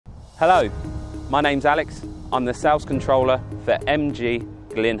Hello, my name's Alex. I'm the sales controller for MG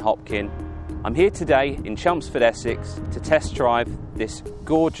Glyn Hopkin. I'm here today in Chelmsford, Essex to test drive this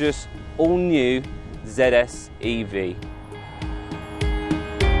gorgeous all-new ZS EV.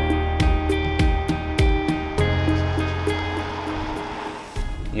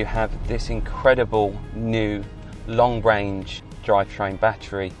 You have this incredible new long-range drivetrain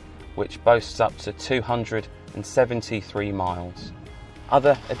battery which boasts up to 273 miles.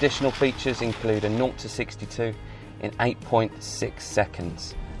 Other additional features include a 0 to 62 in 8.6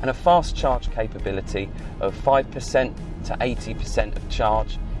 seconds and a fast charge capability of 5% to 80% of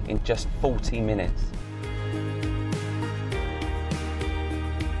charge in just 40 minutes.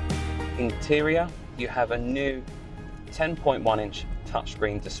 Interior, you have a new 10.1-inch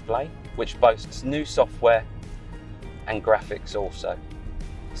touchscreen display which boasts new software and graphics also.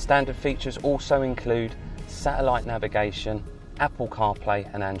 Standard features also include satellite navigation, Apple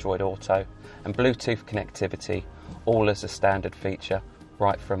CarPlay and Android Auto, and Bluetooth connectivity, all as a standard feature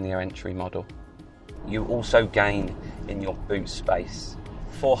right from the entry model. You also gain in your boot space.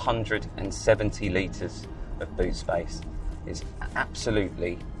 470 litres of boot space is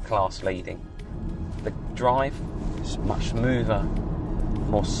absolutely class leading. The drive is much smoother,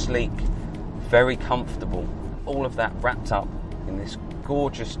 more sleek, very comfortable. All of that wrapped up in this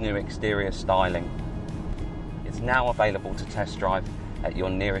gorgeous new exterior styling. It's now available to test drive at your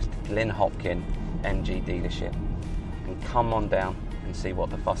nearest Glyn Hopkin MG dealership. And come on down and see what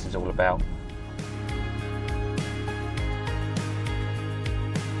the fuss is all about.